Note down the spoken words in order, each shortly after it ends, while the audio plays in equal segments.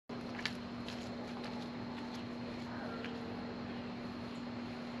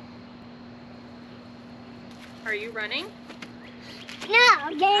Are you running?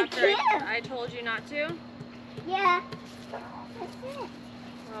 No, get After you. I told you not to? Yeah. That's it.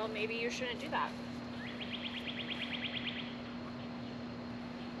 Well, maybe you shouldn't do that.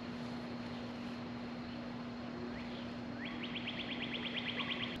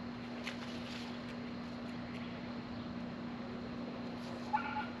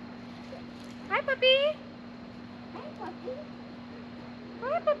 Hi, puppy. Hey, puppy.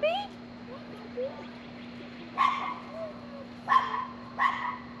 Hi, puppy.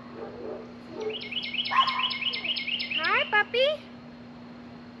 Hi, puppy.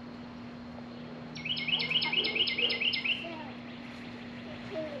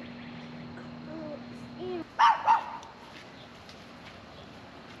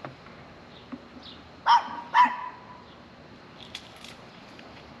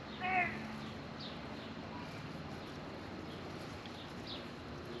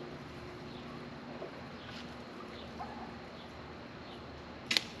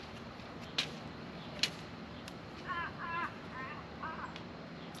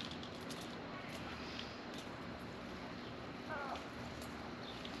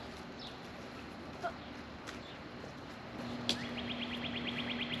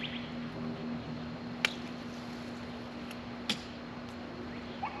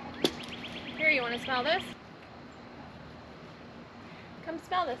 Here, you want to smell this? Come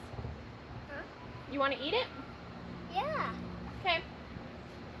smell this. Huh? You want to eat it? Yeah. Okay.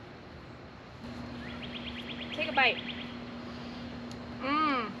 Take a bite.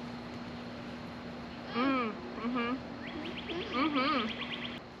 Mmm. Mmm. Mm-hmm. Mm-hmm.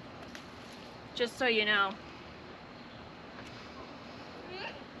 Just so you know.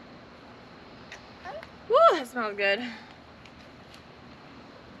 Woo, that smells good.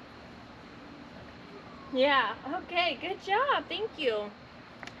 Yeah, okay, good job. Thank you.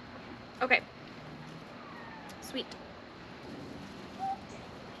 Okay. Sweet.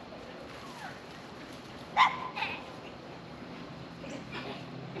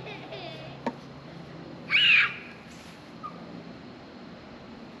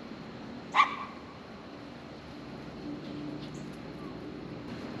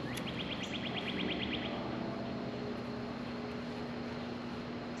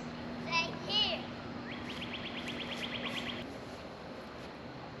 Right here.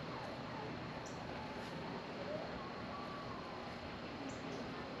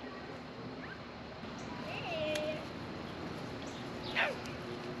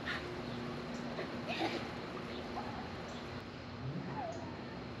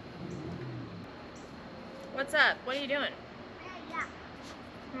 What's up? What are you doing? Yeah.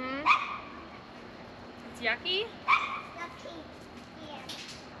 Hmm? It's yucky? Yucky. Yeah.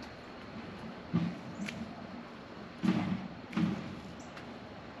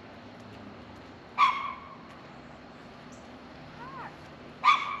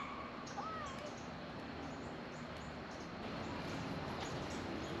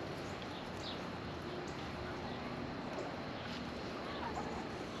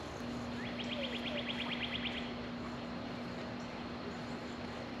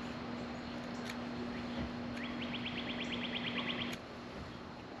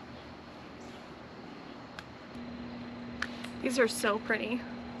 These are so pretty.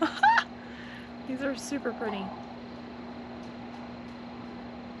 These are super pretty.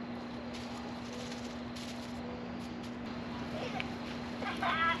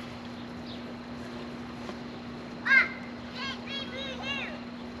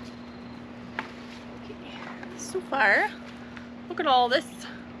 So far, look at all this.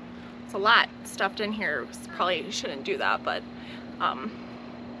 It's a lot stuffed in here. Probably shouldn't do that, but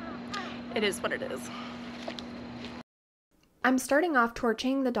it is what it is. I'm starting off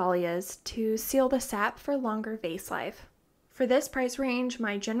torching the dahlias to seal the sap for longer vase life. For this price range,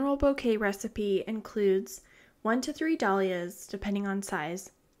 my general bouquet recipe includes 1 to 3 dahlias, depending on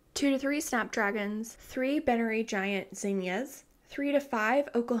size, 2 to 3 snapdragons, 3 Benary giant zinnias, 3 to 5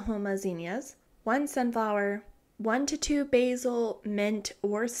 Oklahoma zinnias, 1 sunflower, 1 to 2 basil, mint,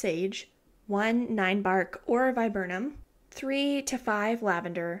 or sage, 1 9-bark or viburnum, 3 to 5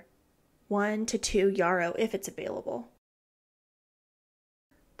 lavender, 1 to 2 yarrow if it's available.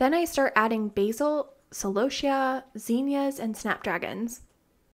 Then I start adding basil, celosia, zinnias, and snapdragons.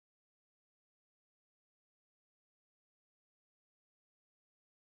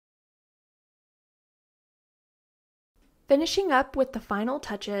 Finishing up with the final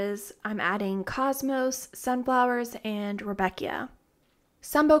touches, I'm adding cosmos, sunflowers, and rudbeckia.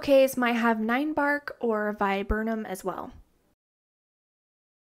 Some bouquets might have 9-bark or viburnum as well.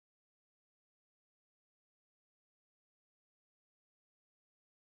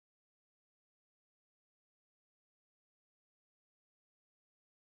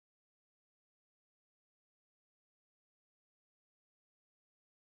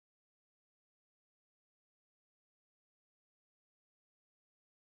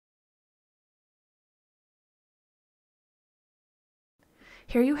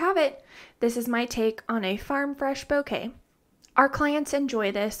 Here you have it. This is my take on a farm fresh bouquet. Our clients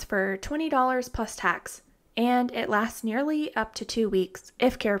enjoy this for $20 plus tax, and it lasts nearly up to 2 weeks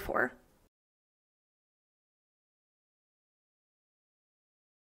if cared for.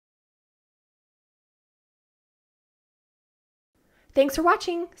 Thanks for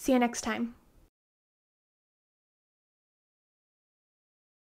watching. See you next time.